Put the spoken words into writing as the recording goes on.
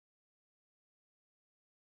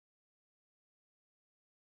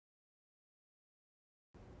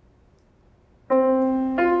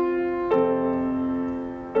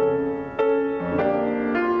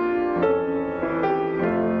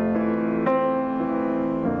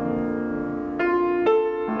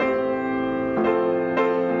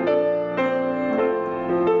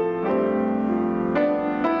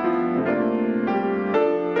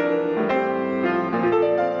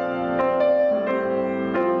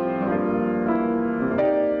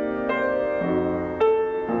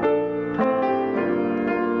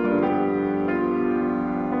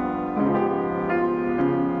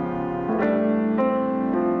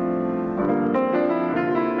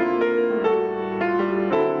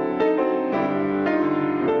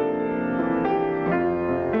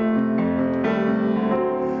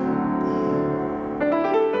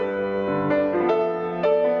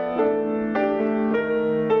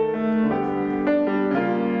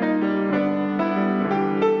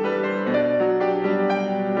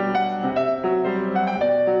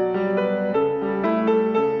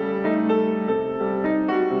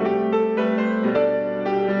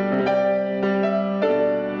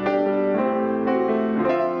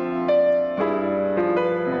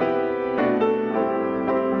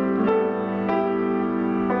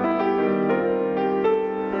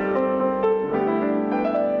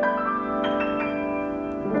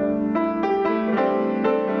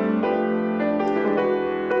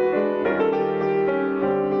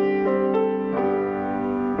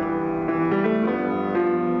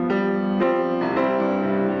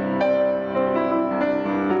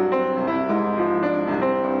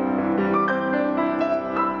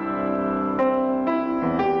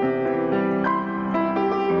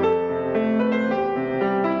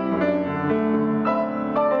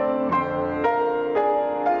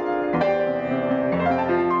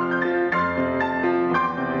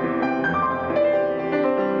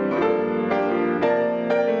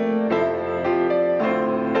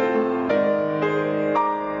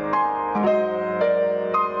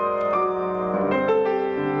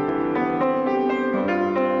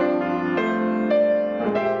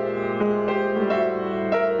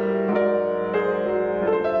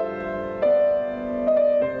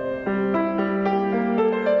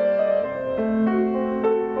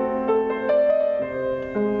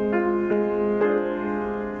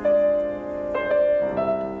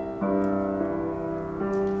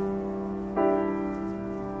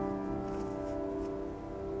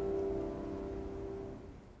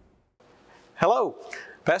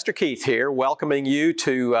Pastor Keith here, welcoming you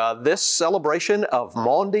to this celebration of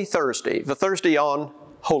Maundy Thursday, the Thursday on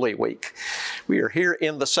Holy Week. We are here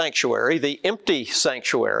in the sanctuary, the empty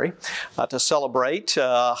sanctuary, to celebrate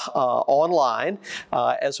online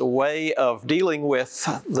as a way of dealing with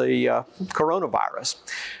the coronavirus.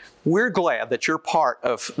 We're glad that you're part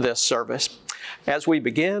of this service. As we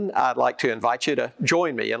begin, I'd like to invite you to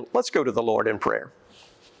join me, and let's go to the Lord in prayer.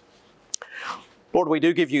 Lord, we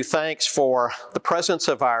do give you thanks for the presence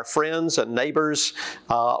of our friends and neighbors.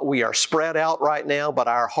 We are spread out right now, but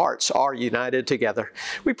our hearts are united together.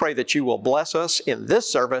 We pray that you will bless us in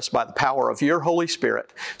this service by the power of your Holy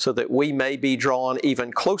Spirit, so that we may be drawn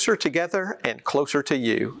even closer together and closer to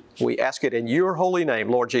you. We ask it in your holy name,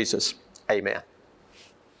 Lord Jesus. Amen.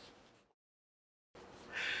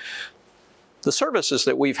 The services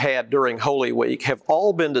that we've had during Holy Week have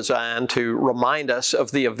all been designed to remind us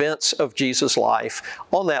of the events of Jesus' life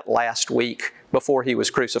on that last week before he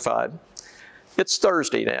was crucified. It's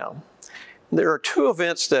Thursday now. There are two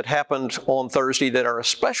events that happened on Thursday that are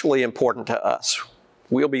especially important to us.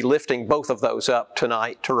 We'll be lifting both of those up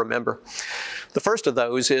tonight to remember. The first of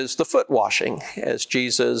those is the foot washing, as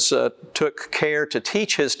Jesus took care to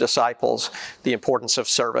teach his disciples the importance of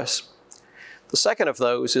service. The second of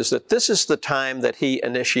those is that this is the time that he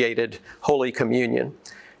initiated Holy Communion.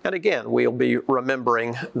 And again, we'll be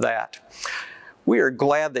remembering that. We are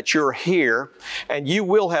glad that you're here, and you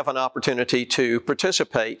will have an opportunity to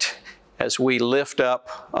participate as we lift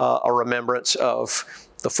up a remembrance of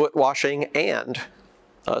the foot washing and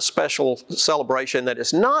a special celebration that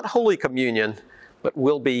is not Holy Communion, but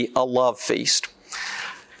will be a love feast.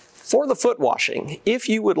 For the foot washing, if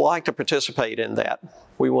you would like to participate in that,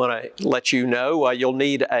 we want to let you know you'll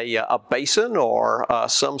need a basin or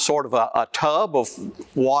some sort of a tub of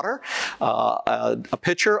water, a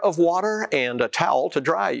pitcher of water, and a towel to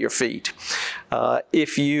dry your feet.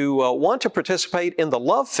 If you want to participate in the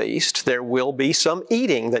love feast, there will be some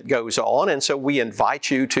eating that goes on, and so we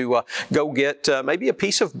invite you to go get maybe a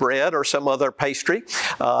piece of bread or some other pastry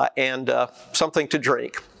and something to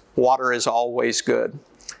drink. Water is always good.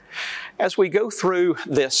 As we go through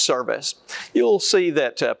this service, you'll see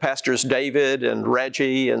that Pastors David and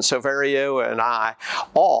Reggie and Severio and I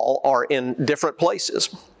all are in different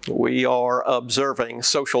places. We are observing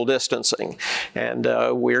social distancing, and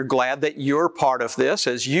we're glad that you're part of this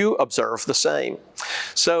as you observe the same.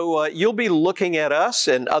 So you'll be looking at us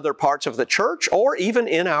in other parts of the church or even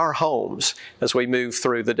in our homes as we move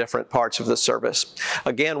through the different parts of the service.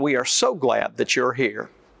 Again, we are so glad that you're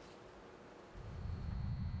here.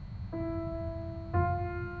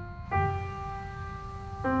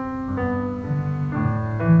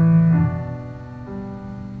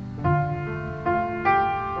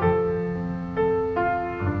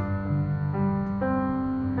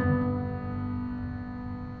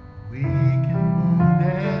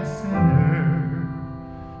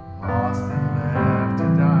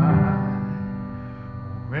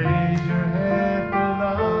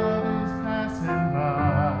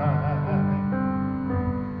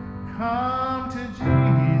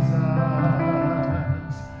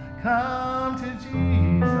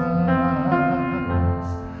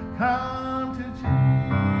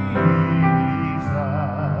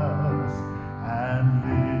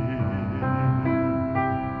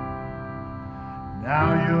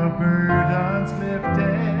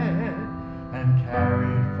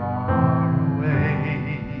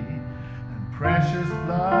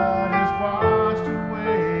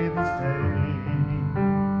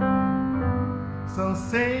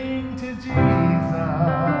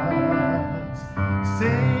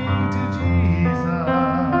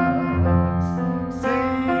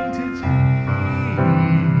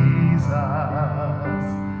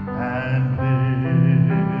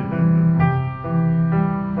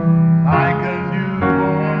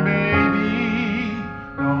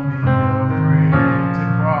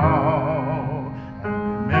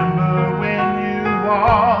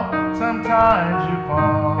 Sometimes you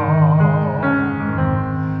fall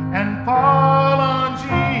and fall.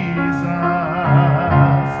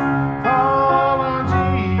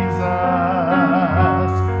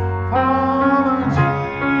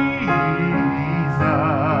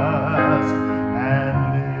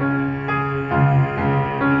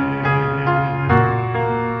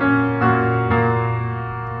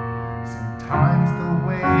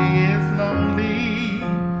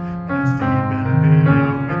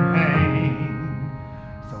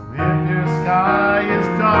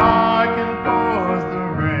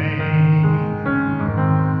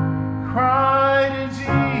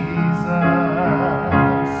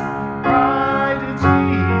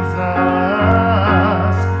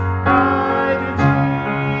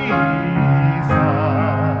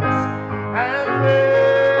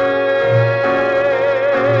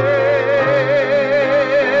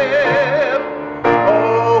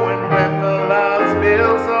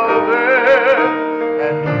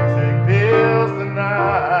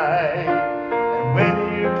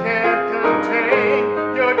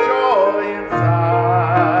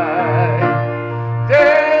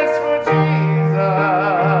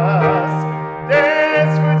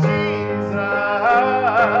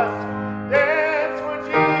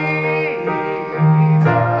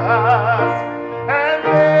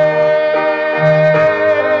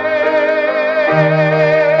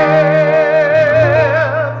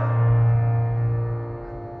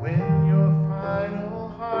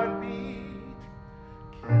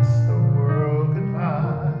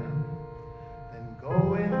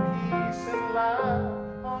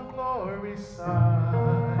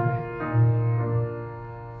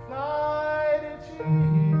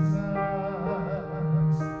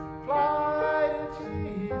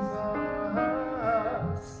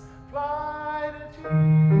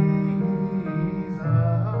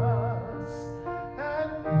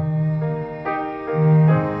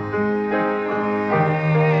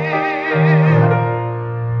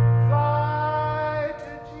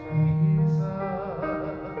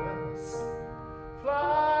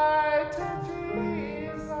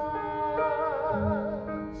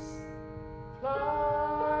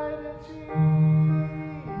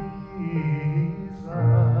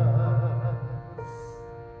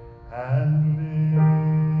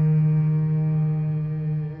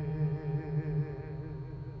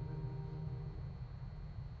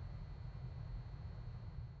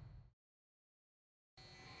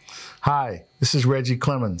 Hi, this is Reggie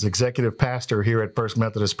Clemens, Executive Pastor here at First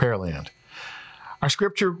Methodist Pearland. Our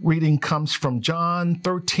scripture reading comes from John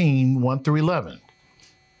 13, 1 through 11.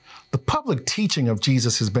 The public teaching of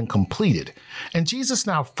Jesus has been completed, and Jesus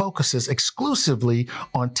now focuses exclusively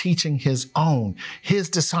on teaching his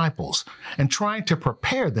disciples, and trying to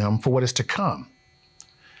prepare them for what is to come.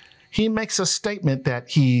 He makes a statement that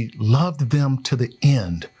he loved them to the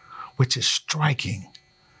end, which is striking.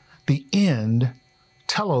 The end,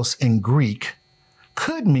 telos in Greek,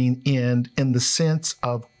 could mean end in the sense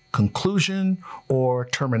of conclusion or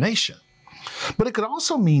termination, but it could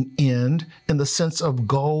also mean end in the sense of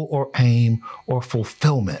goal or aim or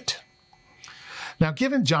fulfillment. Now,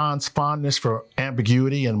 given John's fondness for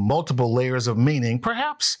ambiguity and multiple layers of meaning,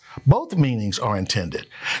 perhaps both meanings are intended.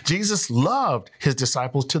 Jesus loved his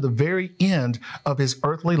disciples to the very end of his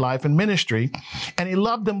earthly life and ministry, and he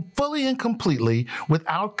loved them fully and completely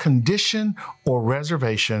without condition or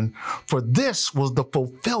reservation, for this was the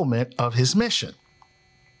fulfillment of his mission.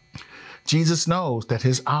 Jesus knows that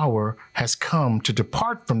his hour has come to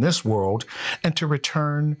depart from this world and to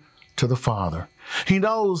return to the Father. He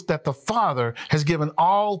knows that the Father has given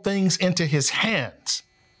all things into his hands,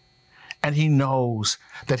 and he knows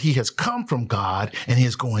that he has come from God and he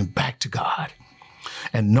is going back to God.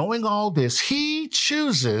 And knowing all this, he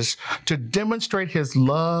chooses to demonstrate his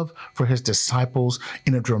love for his disciples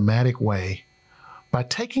in a dramatic way by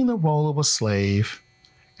taking the role of a slave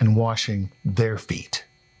and washing their feet.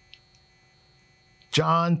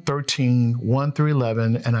 John 13, 1 through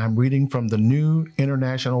 11, and I'm reading from the New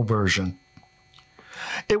International Version.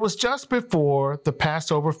 It was just before the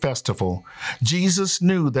Passover festival. Jesus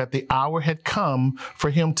knew that the hour had come for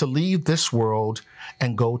him to leave this world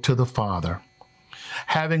and go to the Father.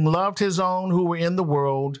 Having loved his own who were in the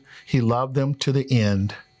world, he loved them to the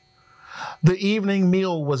end. The evening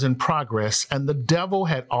meal was in progress, and the devil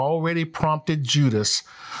had already prompted Judas,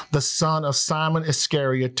 the son of Simon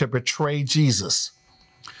Iscariot, to betray Jesus.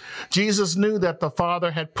 Jesus knew that the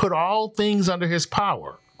Father had put all things under his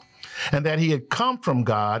power, and that he had come from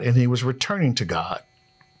God and he was returning to God.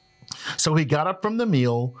 So he got up from the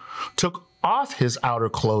meal, took off his outer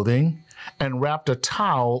clothing, and wrapped a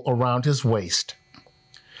towel around his waist.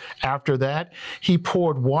 After that, he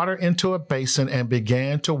poured water into a basin and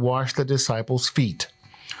began to wash the disciples' feet,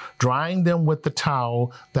 drying them with the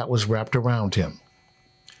towel that was wrapped around him.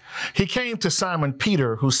 He came to Simon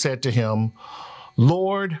Peter, who said to him,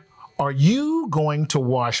 "Lord, are you going to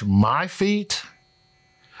wash my feet?"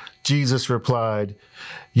 Jesus replied,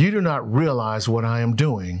 "You do not realize what I am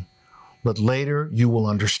doing, but later you will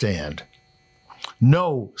understand."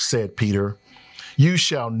 "No," said Peter, "you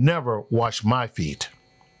shall never wash my feet."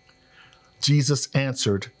 Jesus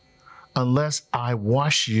answered, "Unless I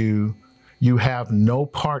wash you, you have no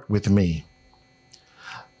part with me."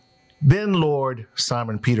 "Then, Lord,"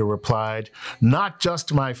 Simon Peter replied, "not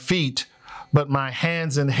just my feet, but my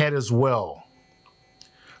hands and head as well."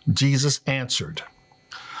 Jesus answered,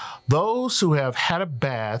 "Those who have had a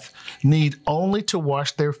bath need only to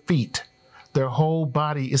wash their feet. Their whole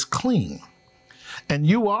body is clean. And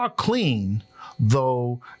you are clean,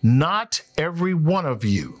 though not every one of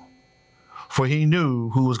you." For he knew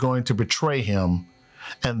who was going to betray him,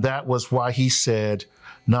 and that was why he said,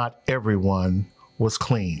 not everyone was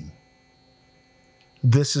clean.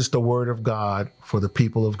 This is the word of God for the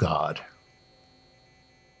people of God.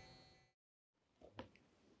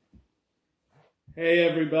 Hey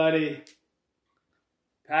everybody,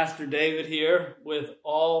 Pastor David here with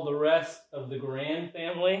all the rest of the Grand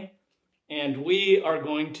family, and we are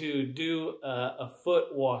going to do a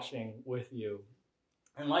foot washing with you.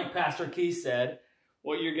 And like Pastor Key said,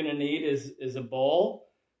 what you're going to need is a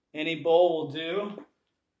bowl. Any bowl will do.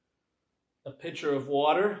 A pitcher of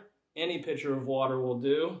water. Any pitcher of water will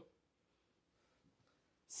do.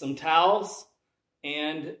 Some towels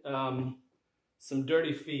and some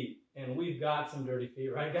dirty feet. And we've got some dirty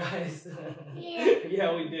feet, right guys? Yeah.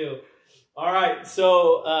 Yeah, we do. All right,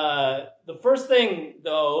 so the first thing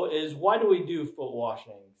though is, why do we do foot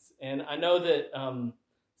washings? And I know that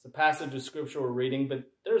it's a passage of scripture we're reading, but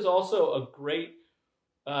there's also a great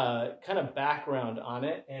kind of background on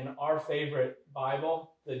it in our favorite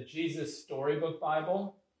Bible, the Jesus Storybook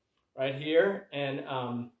Bible, right here.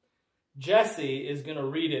 And Jesse is going to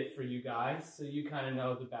read it for you guys so you kind of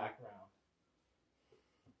know the background.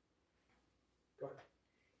 Go ahead.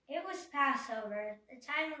 It was Passover, the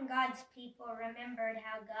time when God's people remembered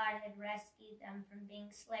how God had rescued them from being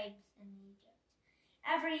slaves in Egypt.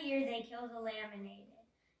 Every year they killed a lamb and ate it.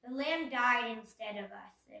 The lamb died instead of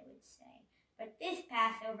us, they would say. But this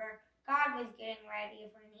Passover, God was getting ready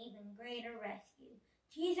for an even greater rescue.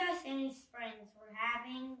 Jesus and his friends were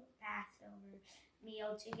having Passover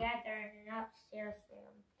meal together in an upstairs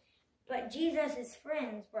room. But Jesus'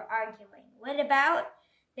 friends were arguing. What about?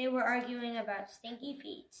 They were arguing about stinky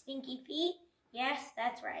feet. Stinky feet? Yes,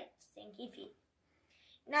 that's right, stinky feet.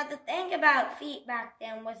 Now, the thing about feet back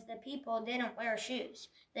then was the people didn't wear shoes.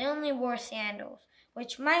 They only wore sandals,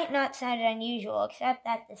 which might not sound unusual, except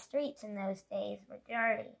that the streets in those days were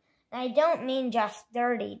dirty. And I don't mean just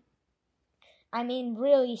dirty. I mean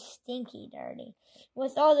really stinky dirty.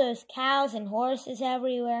 With all those cows and horses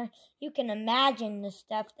everywhere, you can imagine the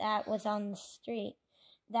stuff that was on the street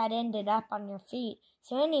that ended up on your feet.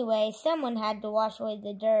 So anyway, someone had to wash away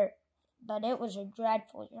the dirt, but it was a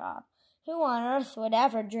dreadful job. Who on earth would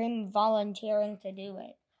ever dream of volunteering to do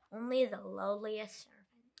it? Only the lowliest servants.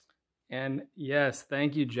 And yes,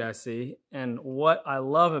 thank you, Jesse. And what I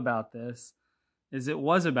love about this is it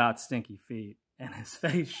was about stinky feet. And his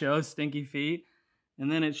face shows stinky feet.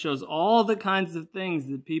 And then it shows all the kinds of things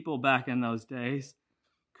that people back in those days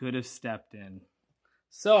could have stepped in.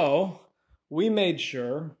 So we made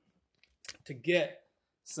sure to get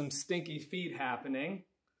some stinky feet happening.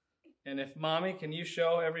 And if Mommy, can you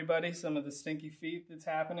show everybody some of the stinky feet that's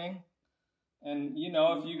happening? And you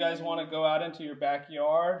know, if you guys want to go out into your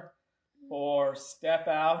backyard or step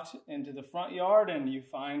out into the front yard and you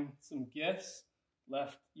find some gifts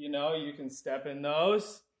left, you know, you can step in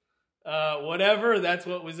those. Whatever, that's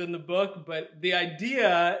what was in the book. But the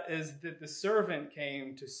idea is that the servant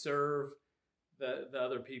came to serve the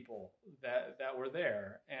other people that were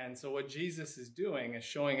there. And so what Jesus is doing is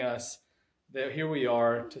showing us that here we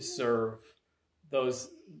are to serve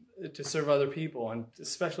other people, and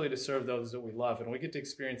especially to serve those that we love. And we get to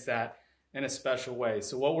experience that in a special way.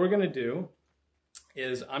 So what we're going to do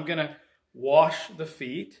is I'm going to wash the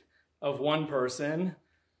feet of one person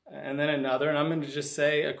and then another, and I'm going to just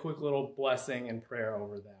say a quick little blessing and prayer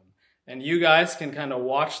over them. And you guys can kind of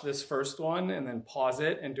watch this first one and then pause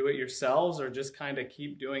it and do it yourselves, or just kind of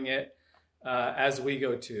keep doing it as we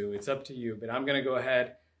go too. It's up to you, but I'm going to go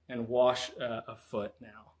ahead and wash a foot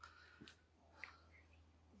now.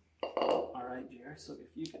 All right, Jared, so if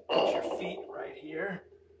you can put your feet right here.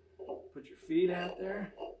 Put your feet out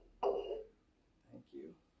there. Thank you.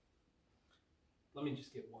 Let me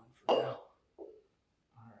just get one for now.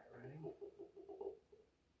 All right, ready?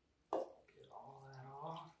 Get all that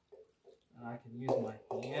off. And I can use my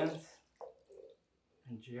hands.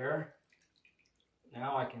 And Jared,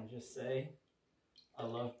 now I can just say, I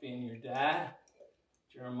love being your dad.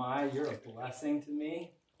 Jeremiah, you're a blessing to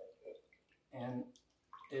me, and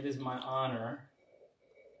it is my honor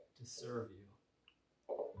to serve you.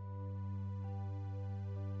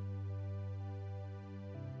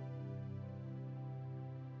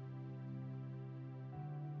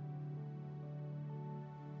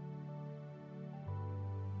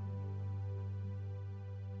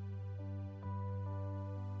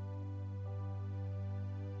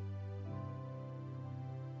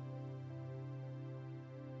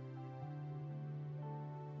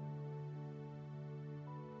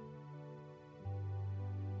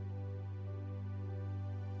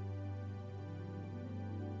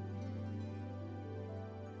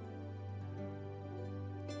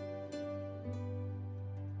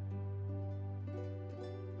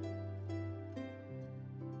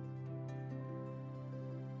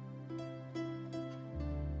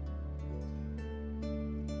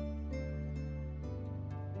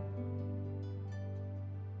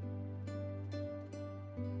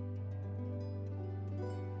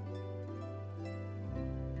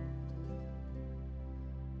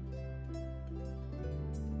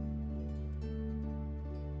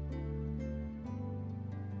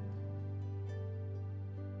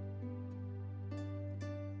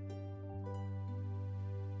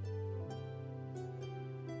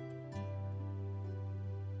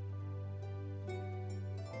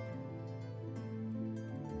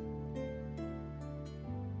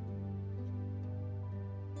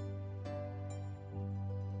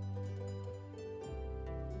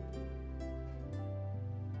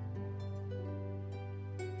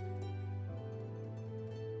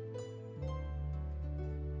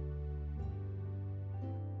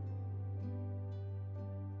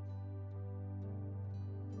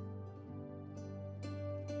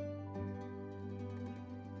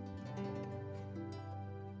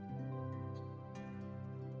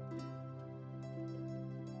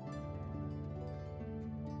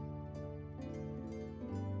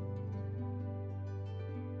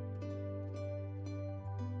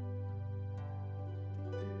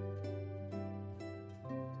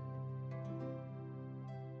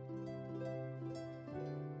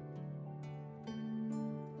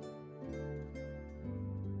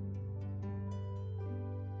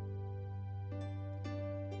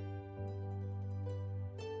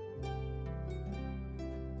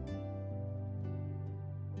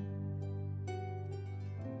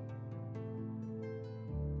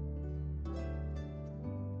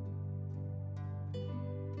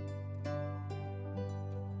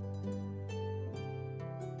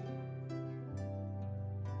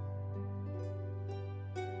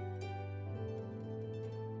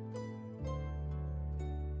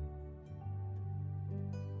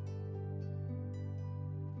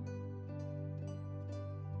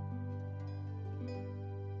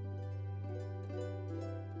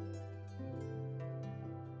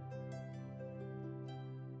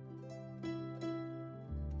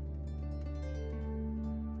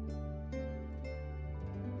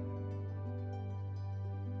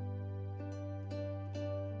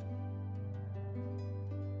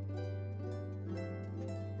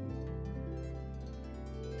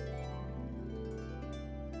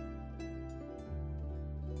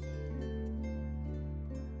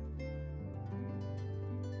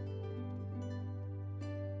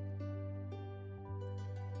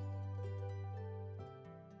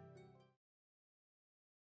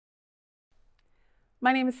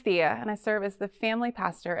 My name is Thea, and I serve as the family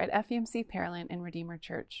pastor at FEMC Pearland and Redeemer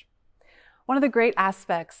Church. One of the great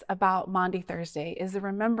aspects about Maundy Thursday is the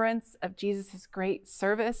remembrance of Jesus' great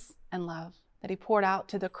service and love that he poured out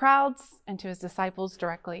to the crowds and to his disciples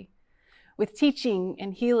directly. With teaching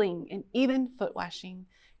and healing and even foot washing,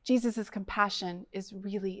 Jesus' compassion is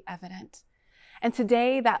really evident. And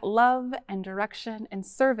today, that love and direction and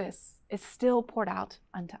service is still poured out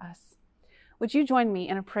unto us. Would you join me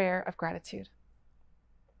in a prayer of gratitude?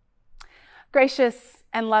 Gracious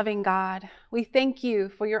and loving God, we thank you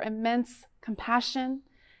for your immense compassion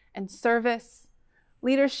and service,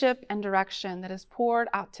 leadership and direction that is poured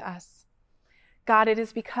out to us. God, it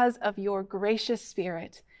is because of your gracious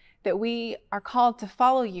spirit that we are called to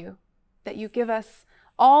follow you, that you give us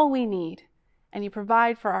all we need and you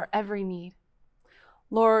provide for our every need.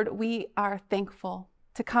 Lord, we are thankful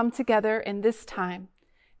to come together in this time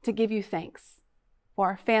to give you thanks for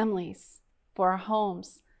our families, for our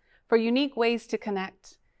homes, for unique ways to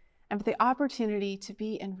connect, and for the opportunity to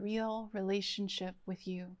be in real relationship with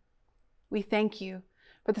you. We thank you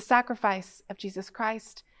for the sacrifice of Jesus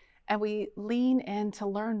Christ, and we lean in to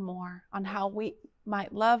learn more on how we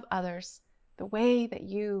might love others the way that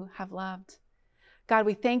you have loved. God,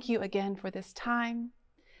 we thank you again for this time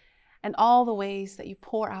and all the ways that you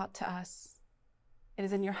pour out to us. It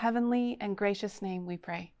is in your heavenly and gracious name we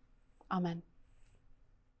pray. Amen.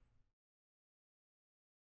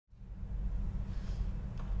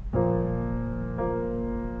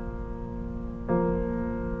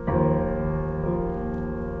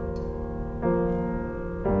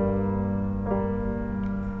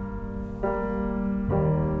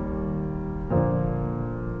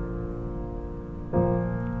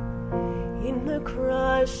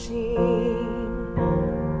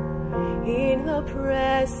 In the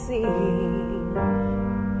pressing,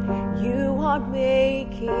 you are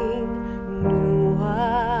making new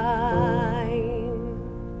wine.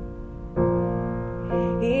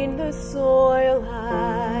 In the soil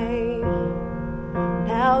I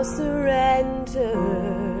now surrender,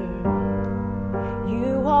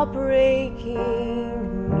 you are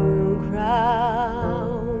breaking new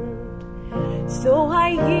ground. So I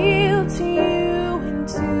yield to you,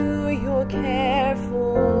 to your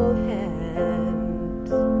careful hand.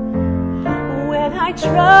 When I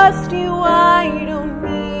trust you, I don't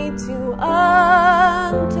need to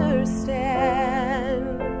understand.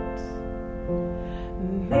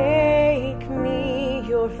 Make me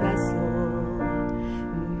your vessel,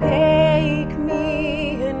 make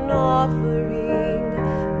me an offering,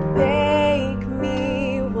 make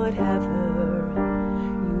me whatever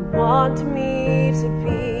you want me to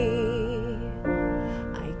be.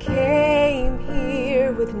 Came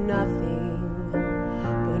here with nothing,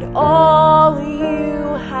 but all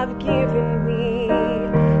you have given me.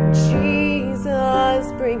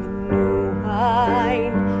 Jesus, bring new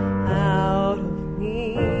wine out of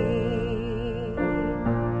me.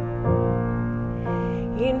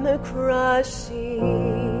 In the crushing,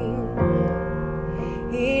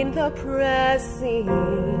 in the pressing,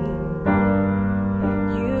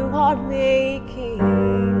 you are making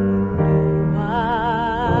new wine.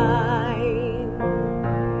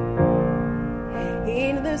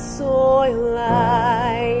 In the soil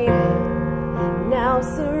I now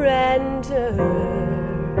surrender,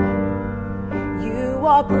 you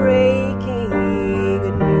are breaking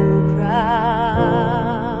a new ground.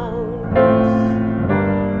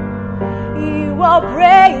 You are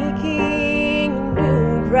breaking a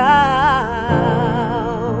new ground.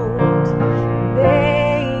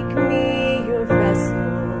 Make me your vessel,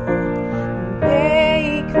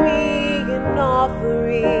 make me an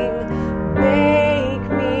offering, make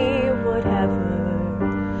me whatever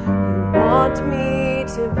you want me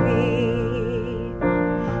to be.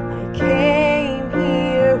 I came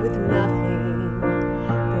here with nothing,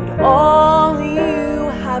 but all you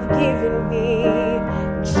have given me.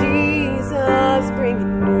 Jesus, bring a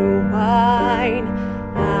new wine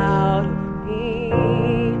out of me.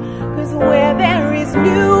 'Cause where there is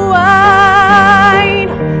new wine,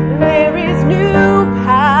 there is new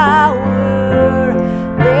power,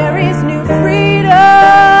 there is new freedom,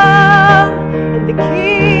 and the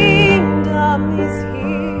kingdom is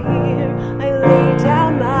here. I lay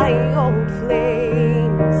down my old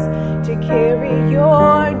flames to carry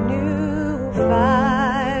your new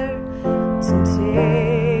fire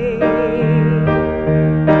today.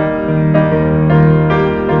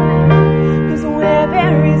 'Cause where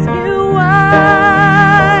there is new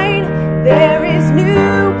wine, there is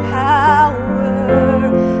new power,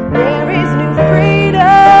 there is new freedom,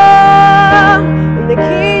 and the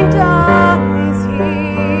kingdom is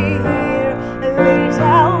here. I lay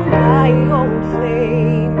down my old flame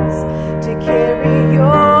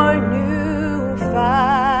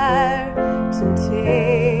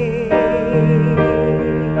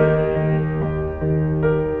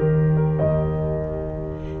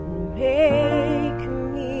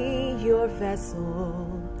vessel.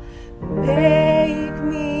 Make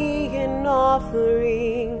me an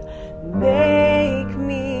offering. Make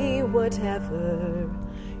me whatever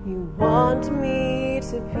you want me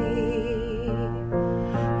to be.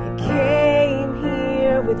 I came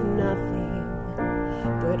here with nothing,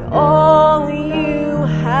 but all you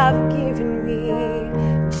have given me.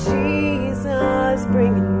 Jesus,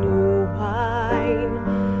 bring a new wine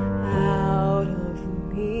out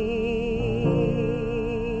of me.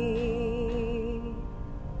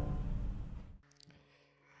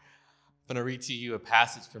 I'm going to read to you a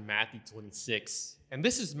passage from Matthew 26. And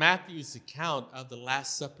this is Matthew's account of the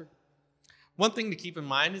Last Supper. One thing to keep in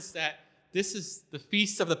mind is that this is the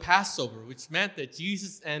feast of the Passover, which meant that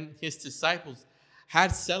Jesus and his disciples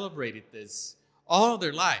had celebrated this all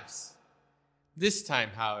their lives. This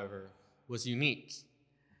time, however, was unique.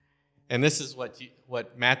 And this is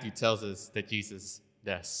what Matthew tells us that Jesus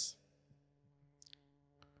does.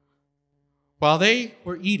 While they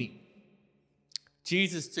were eating,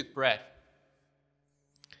 Jesus took bread.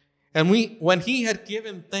 And when he had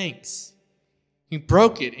given thanks, he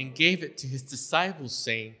broke it and gave it to his disciples,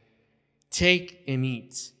 saying, "Take and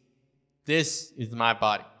eat. This is my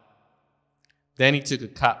body." Then he took a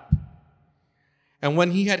cup. And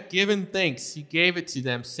when he had given thanks, he gave it to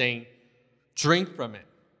them, saying, "Drink from it,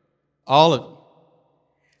 all of you.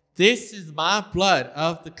 This is my blood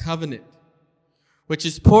of the covenant, which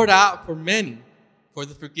is poured out for many for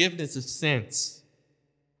the forgiveness of sins.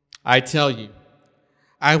 I tell you,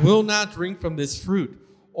 I will not drink from this fruit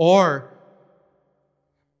or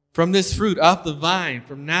from this fruit of the vine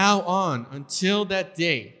from now on until that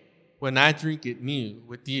day when I drink it new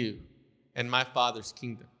with you in my Father's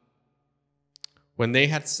kingdom." When they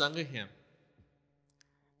had sung a hymn,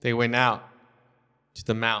 they went out to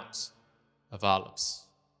the Mount of Olives.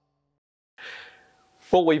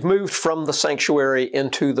 Well, we've moved from the sanctuary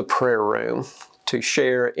into the prayer room to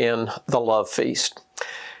share in the love feast.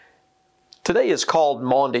 Today is called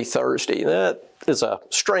Maundy Thursday. That is a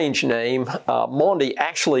strange name. Maundy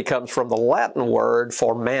actually comes from the Latin word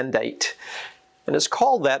for mandate. And it's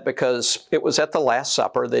called that because it was at the Last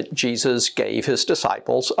Supper that Jesus gave his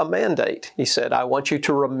disciples a mandate. He said, "I want you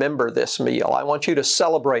to remember this meal. I want you to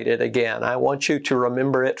celebrate it again. I want you to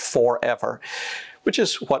remember it forever," which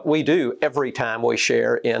is what we do every time we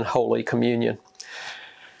share in Holy Communion.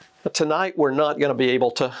 But tonight, we're not going to be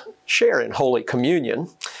able to share in Holy Communion,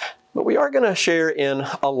 but we are going to share in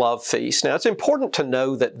a love feast. Now, it's important to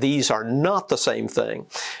know that these are not the same thing.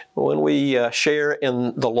 When we share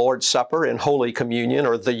in the Lord's Supper, in Holy Communion,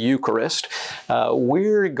 or the Eucharist,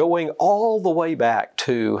 we're going all the way back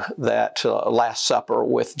to that Last Supper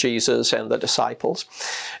with Jesus and the disciples.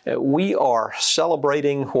 We are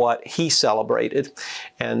celebrating what he celebrated,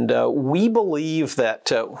 and we believe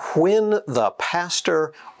that when the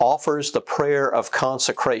pastor offers the prayer of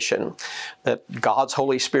consecration, that God's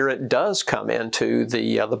Holy Spirit does come into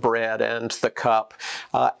the bread and the cup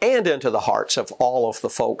and into the hearts of all of the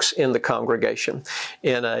folks in the congregation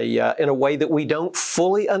in a way that we don't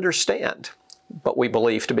fully understand, but we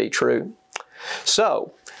believe to be true.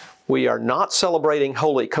 So, we are not celebrating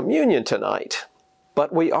Holy Communion tonight,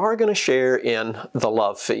 but we are going to share in the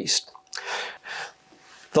love feast.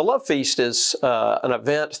 The Love Feast is an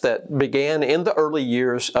event that began in the early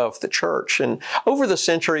years of the church, and over the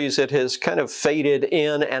centuries it has kind of faded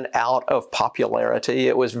in and out of popularity.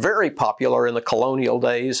 It was very popular in the colonial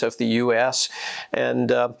days of the U.S.,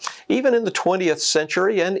 and even in the 20th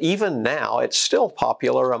century, and even now, it's still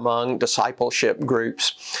popular among discipleship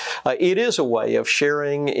groups. It is a way of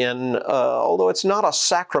sharing in, although it's not a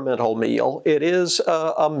sacramental meal, it is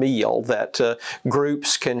a meal that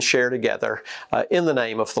groups can share together in the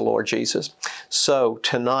name of the Lord Jesus. So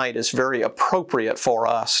tonight is very appropriate for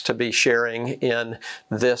us to be sharing in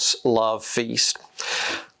this love feast.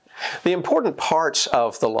 The important parts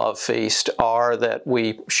of the love feast are that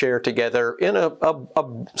we share together in a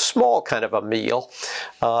small kind of a meal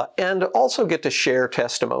and also get to share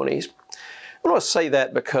testimonies. I want to say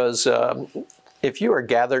that because if you are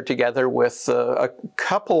gathered together with a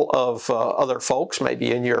couple of other folks,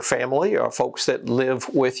 maybe in your family or folks that live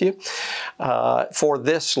with you, for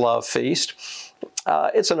this love feast,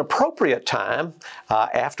 it's an appropriate time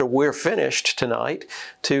after we're finished tonight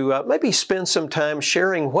to maybe spend some time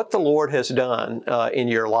sharing what the Lord has done in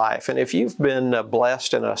your life. And if you've been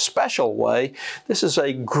blessed in a special way, this is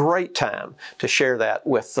a great time to share that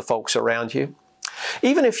with the folks around you.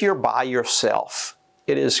 Even if you're by yourself,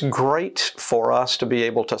 it is great for us to be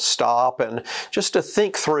able to stop and just to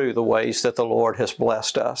think through the ways that the Lord has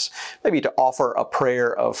blessed us. Maybe to offer a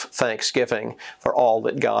prayer of thanksgiving for all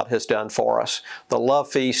that God has done for us. The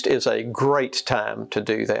Love Feast is a great time to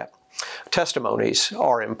do that. Testimonies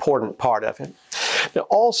are an important part of it. Now,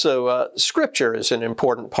 also, Scripture is an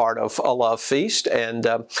important part of a love feast, and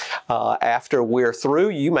after we're through,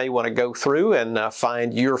 you may want to go through and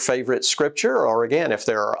find your favorite Scripture, or again, if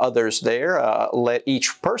there are others there, let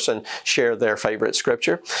each person share their favorite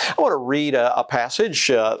Scripture. I want to read a passage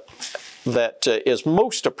that is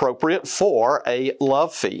most appropriate for a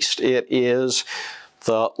love feast. It is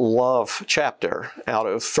the love chapter out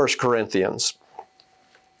of 1 Corinthians.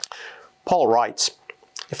 Paul writes,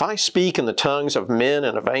 "If I speak in the tongues of men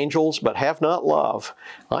and of angels, but have not love,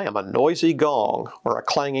 I am a noisy gong or a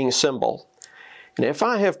clanging cymbal. And if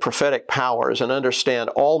I have prophetic powers and understand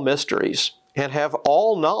all mysteries, and have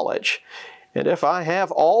all knowledge, and if I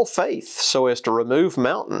have all faith so as to remove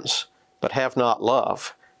mountains, but have not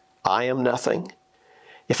love, I am nothing.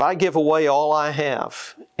 If I give away all I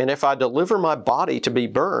have, and if I deliver my body to be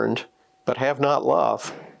burned, but have not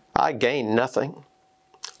love, I gain nothing.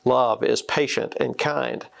 Love is patient and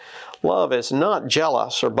kind. Love is not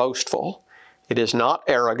jealous or boastful. It is not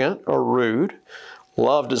arrogant or rude.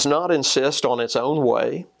 Love does not insist on its own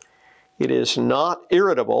way. It is not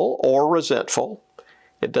irritable or resentful.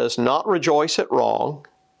 It does not rejoice at wrong,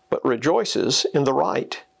 but rejoices in the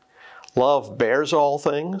right. Love bears all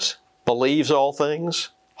things, believes all things,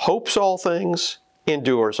 hopes all things,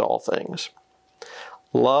 endures all things.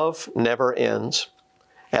 Love never ends.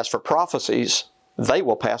 As for prophecies, they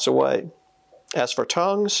will pass away. As for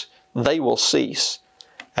tongues, they will cease.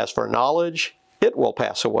 As for knowledge, it will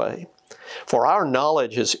pass away. For our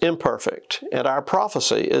knowledge is imperfect, and our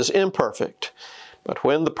prophecy is imperfect. But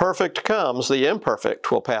when the perfect comes, the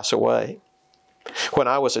imperfect will pass away. When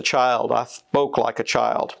I was a child, I spoke like a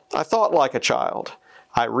child. I thought like a child.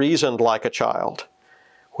 I reasoned like a child.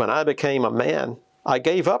 When I became a man, I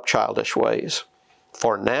gave up childish ways.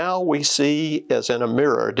 For now we see as in a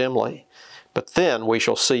mirror dimly, but then we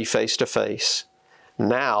shall see face to face.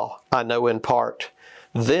 Now I know in part.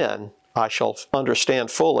 Then I shall understand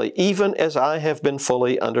fully, even as I have been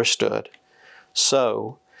fully understood.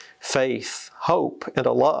 So faith, hope, and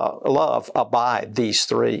love abide, these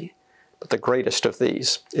three. But the greatest of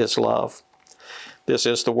these is love." This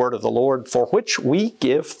is the word of the Lord, for which we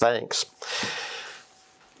give thanks.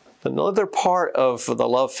 Another part of the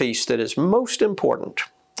love feast that is most important,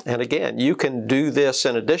 and again, you can do this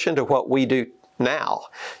in addition to what we do now.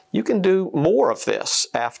 You can do more of this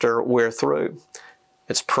after we're through.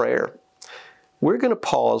 It's prayer. We're going to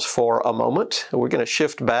pause for a moment. We're going to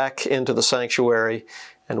shift back into the sanctuary,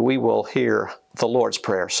 and we will hear the Lord's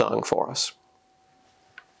Prayer sung for us.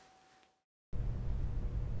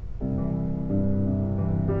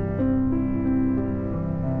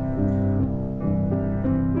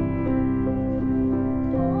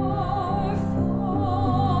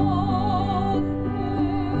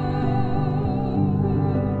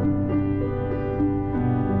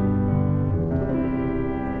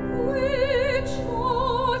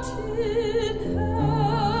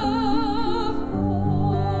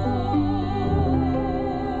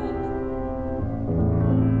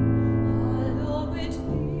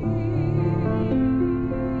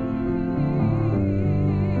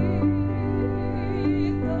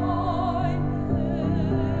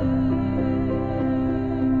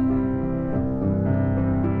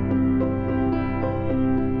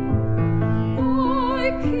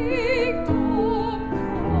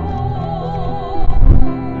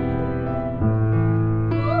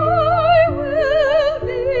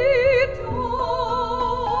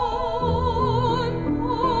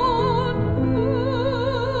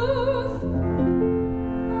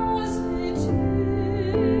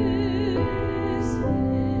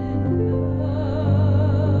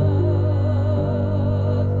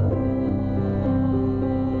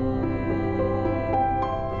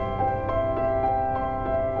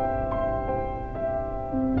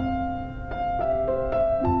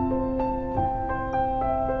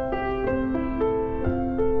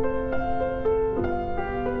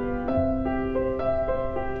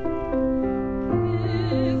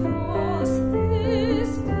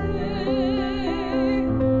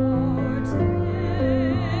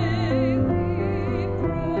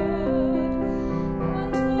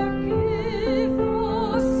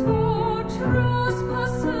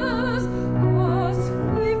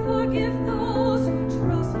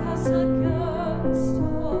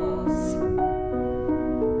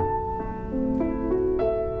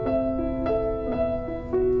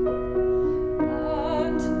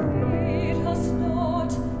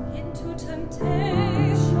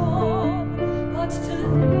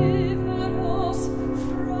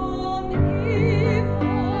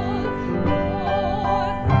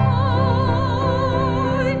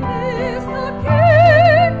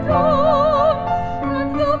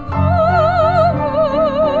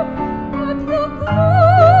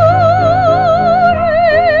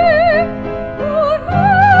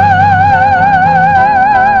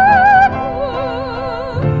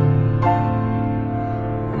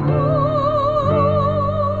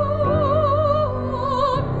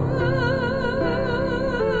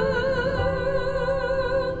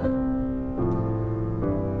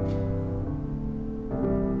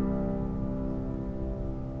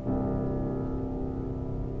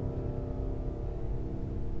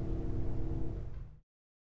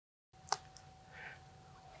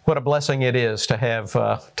 What a blessing it is to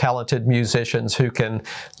have talented musicians who can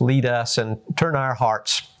lead us and turn our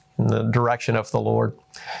hearts in the direction of the Lord.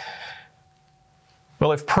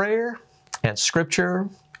 Well, if prayer and Scripture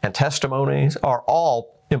and testimonies are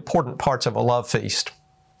all important parts of a love feast,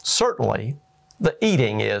 certainly the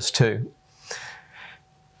eating is too.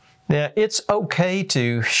 Now, it's okay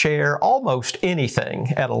to share almost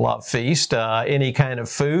anything at a love feast, any kind of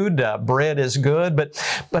food. Bread is good, but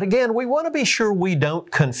again, we want to be sure we don't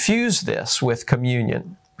confuse this with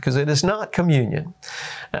communion, because it is not communion.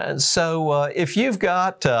 So if you've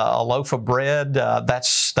got a loaf of bread,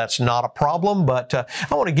 that's not a problem, but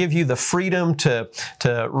I want to give you the freedom to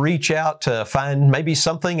reach out to find maybe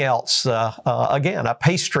something else. Again, a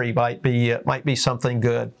pastry might be something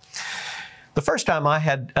good. The first time I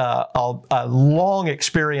had a long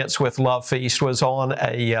experience with Love Feast was on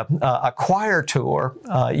a choir tour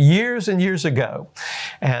years and years ago.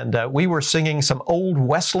 And we were singing some old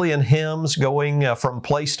Wesleyan hymns going from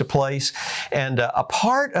place to place. And a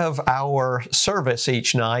part of our service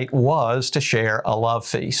each night was to share a Love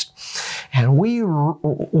Feast. And we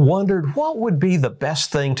wondered what would be the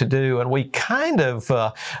best thing to do. And we kind of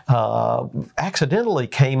accidentally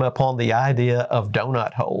came upon the idea of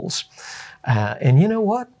donut holes. And you know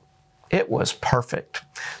what? It was perfect.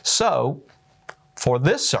 So, for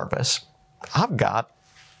this service, I've got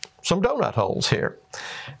some donut holes here.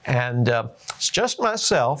 And it's just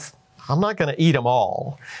myself. I'm not going to eat them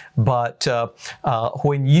all, but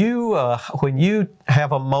when you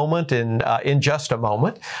have a moment in just a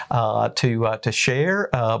moment to share,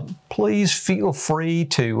 please feel free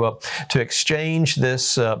to exchange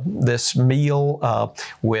this meal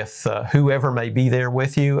with whoever may be there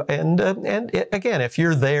with you. And again, if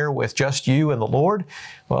you're there with just you and the Lord,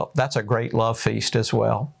 well, that's a great love feast as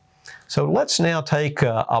well. So let's now take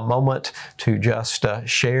a moment to just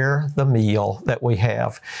share the meal that we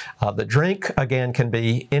have. The drink, again, can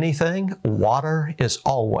be anything. Water is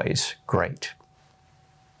always great.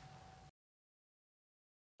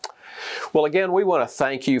 Well, again, we want to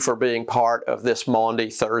thank you for being part of this Maundy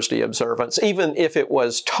Thursday observance, even if it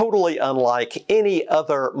was totally unlike any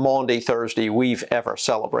other Maundy Thursday we've ever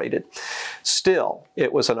celebrated. Still,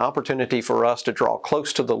 it was an opportunity for us to draw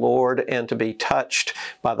close to the Lord and to be touched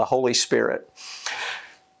by the Holy Spirit.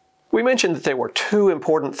 We mentioned that there were two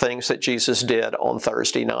important things that Jesus did on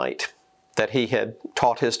Thursday night, that He had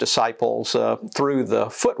taught His disciples through the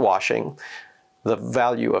foot washing, the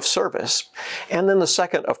value of service. And then the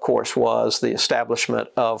second, of course, was the establishment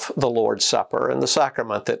of the Lord's Supper and the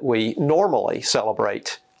sacrament that we normally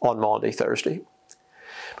celebrate on Maundy Thursday.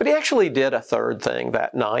 But He actually did a third thing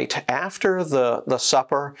that night. After the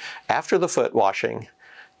supper, after the foot washing,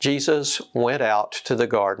 Jesus went out to the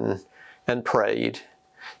garden and prayed.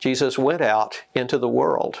 Jesus went out into the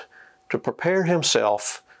world to prepare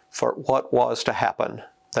Himself for what was to happen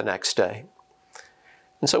the next day.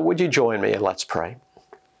 And so would you join me and let's pray.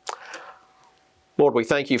 Lord, we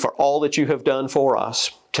thank You for all that You have done for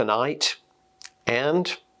us tonight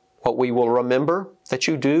and what we will remember that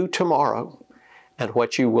You do tomorrow and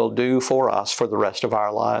what You will do for us for the rest of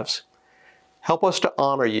our lives. Help us to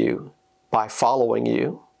honor You by following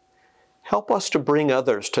You. Help us to bring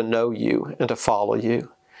others to know You and to follow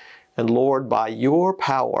You. And Lord, by Your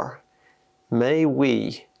power, may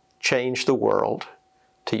we change the world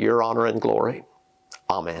to Your honor and glory.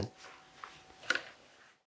 Amen.